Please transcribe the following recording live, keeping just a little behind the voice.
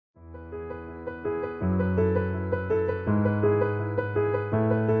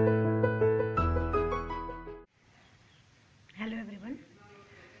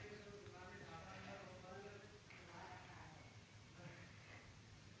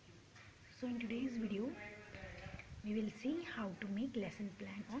So in today's video we will see how to make lesson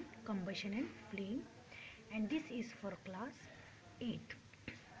plan on combustion and flame, and this is for class 8th.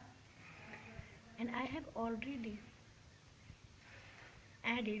 And I have already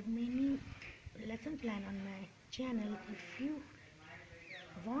added many lesson plan on my channel. If you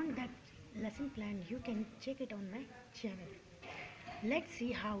want that lesson plan, you can check it on my channel. Let's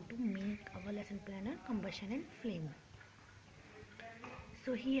see how to make our lesson plan on combustion and flame.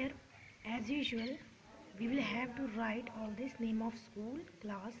 So here, as usual, we will have to write all this: name of school,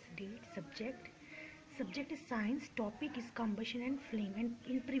 class, date, subject. Subject is science, topic is combustion and flame. And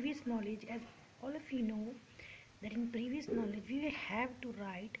in previous knowledge, as all of you know, that in previous knowledge we will have to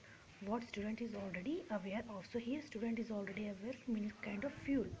write what student is already aware of. So here student is already aware of many kind of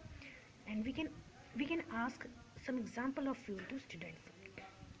fuel, and we can ask some example of fuel to students.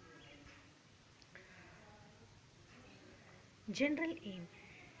 General aim.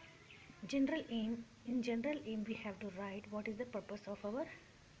 In general aim we have to write what is the purpose of our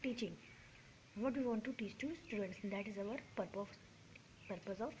teaching, what we want to teach to students. That is our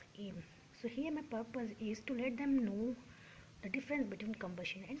purpose of aim. So here my purpose is to let them know the difference between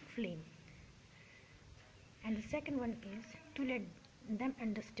combustion and flame, and the second one is to let them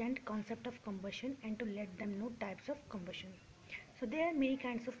understand concept of combustion and to let them know types of combustion. So there are many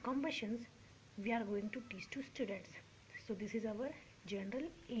kinds of combustions we are going to teach to students. So this is our general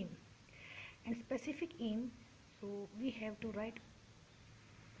aim. And specific aim, so we have to write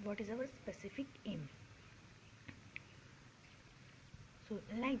what is our specific aim. So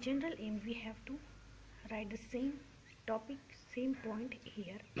like general aim, we have to write the same topic, same point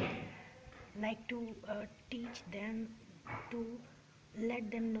here, like to teach them, to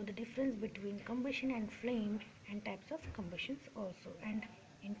let them know the difference between combustion and flame and types of combustions also. And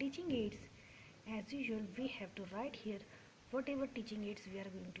in teaching aids, as usual, we have to write here whatever teaching aids we are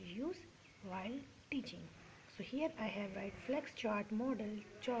going to use while teaching. So here I have write flex chart, model,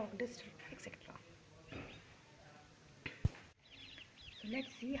 chalk, duster, etc. So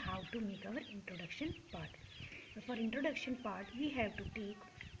let's see how to make our introduction part. So for introduction part, we have to take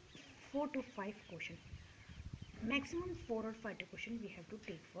 4 to 5 questions. Maximum 4 or 5 questions we have to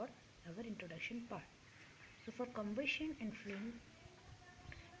take for our introduction part. So for combustion and flame,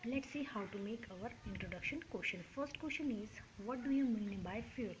 let's see how to make our introduction question. First question is, what do you mean by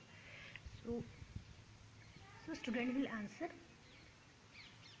fuel? So student will answer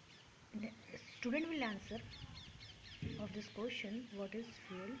of this question, what is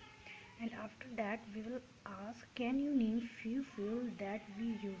fuel, and after that we will ask, can you name few fuel that we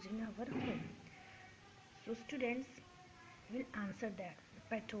use in our home? So students will answer that: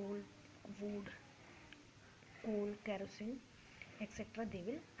 petrol, wood, coal, kerosene, etc. They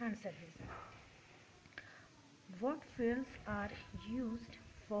will answer this. What fuels are used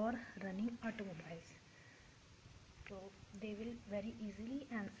for running automobiles? So they will very easily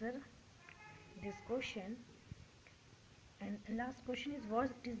answer this question. And last question is, what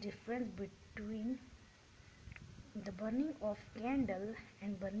is difference between the burning of candle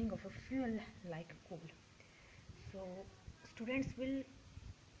and burning of a fuel like coal? So students will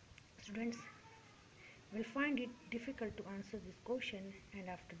find it difficult to answer this question, and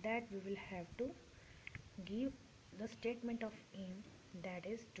after that we will have to give the statement of aim. That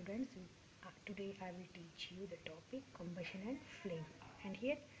is, students, today I will teach you the topic combustion and flame, and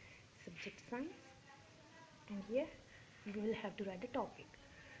here subject science, and here we will have to write the topic.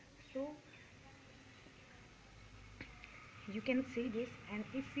 So you can see this, and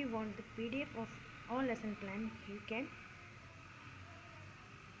if you want the PDF of all lesson plan,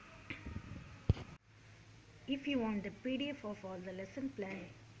 if you want the PDF of all the lesson plan,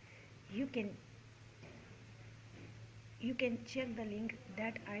 you can check the link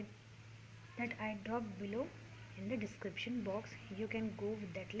that I dropped below in the description box. You can go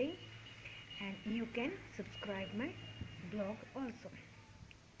with that link and you can subscribe my blog also.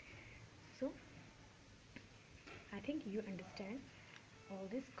 So I think you understand all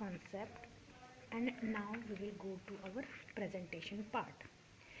this concept, and now we will go to our presentation part.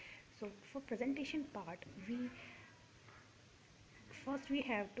 So for presentation part, we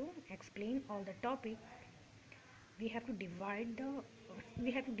have to explain all the topic. We have to divide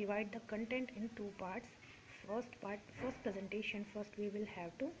the content in 2 parts. First presentation, first we will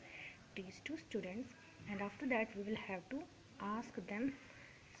have to teach to students, and after that we will have to ask them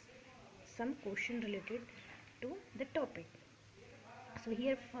some question related to the topic. So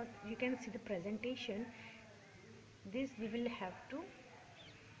here first you can see the presentation. This we will have to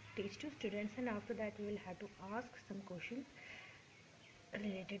teach to students, and after that we will have to ask some questions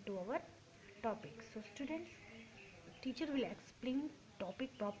related to our topic. So students, teacher will explain topic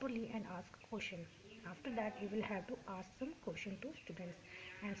topic properly and ask a question. After that, we will have to ask some question to students,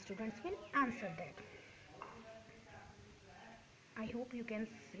 and students will answer that. I hope you can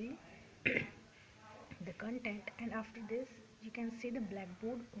see the content, and after this you can see the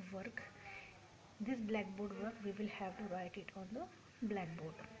blackboard work. This blackboard work we will have to write it on the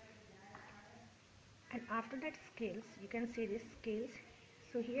blackboard, and after that scales, you can see this scales.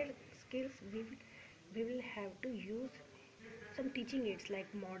 So here scales we will have to use some teaching aids like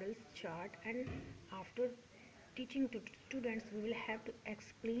models, chart, and after teaching to students we will have to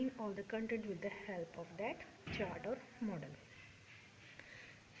explain all the content with the help of that chart or model.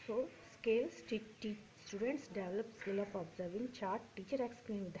 So scales students develop skill of observing chart, teacher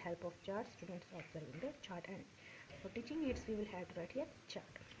explain with the help of chart, students observing the chart, and for teaching aids we will have to write here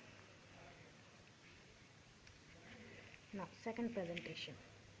chart. Now second presentation,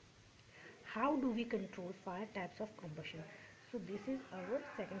 how do we control 5 types of combustion? So this is our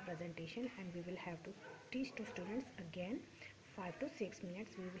second presentation, and we will have to teach to students again 5 to 6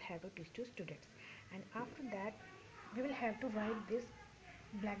 minutes we will have to teach to students, and after that we will have to write this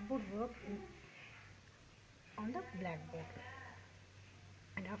blackboard work on the blackboard,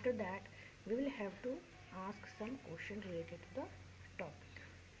 and after that we will have to ask some question related to the topic.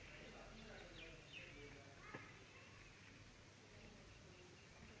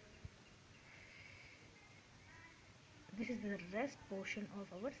 This is the rest portion of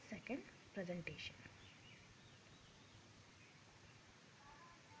our second presentation.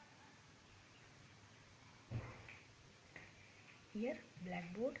 Here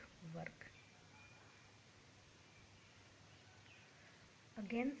blackboard work.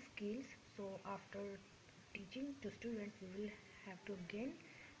 Again skills. So after teaching to students we will have to again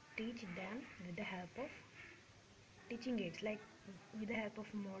teach them with the help of teaching aids, like with the help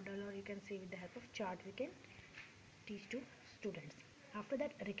of model, or you can say with the help of chart we can teach to students. After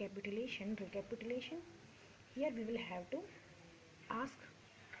that recapitulation. Here we will have to ask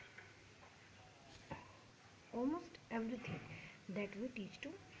almost everything that we teach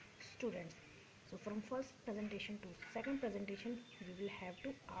to students. So from first presentation to second presentation we will have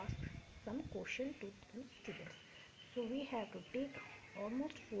to ask some question to the students. So we have to take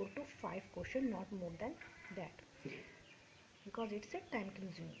almost 4 to 5 questions, not more than that, because it's a time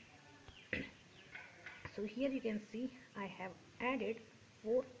consuming. So here you can see I have added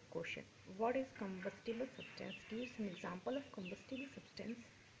 4 questions. What is combustible substance? Give some example of combustible substance.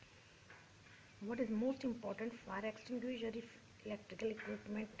 What is most important fire extinguisher if electrical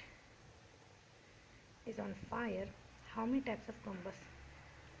equipment is on fire? How many types of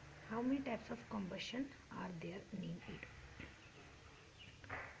combustion are there? Name it.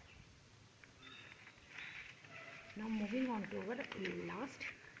 Now moving on to our last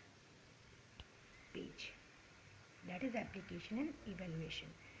page, that is application and evaluation.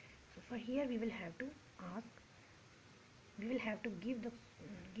 So for here we will have to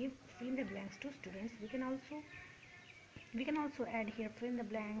fill in the blanks to students. We can also add here fill in the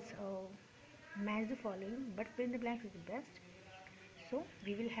blanks or match the following, but fill in the blanks is the best. So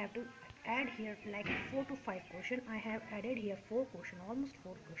we will have to add here like 4 to 5 question. I have added here 4 question, almost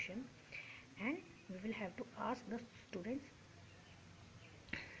 4 question, and we will have to ask the students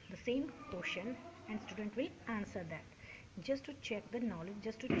the same question, and student will answer that, just to check the knowledge,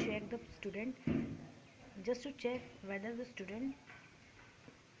 just to check the student, just to check whether the students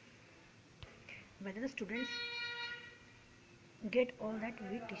get all that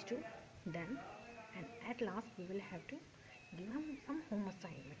we teach to them. And at last we will have to give them some home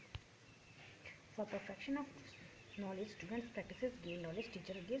assignment. For perfection of knowledge, students practices gain knowledge,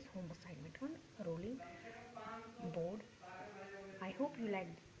 teacher gives home assignment on rolling board. I hope you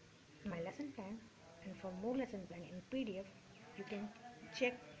liked my lesson plan, and for more lesson plan in PDF you can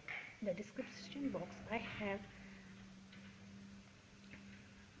check the description box. I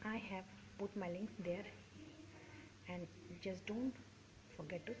have put my link there, and just don't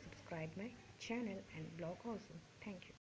forget to subscribe my channel and blog also. Thank you.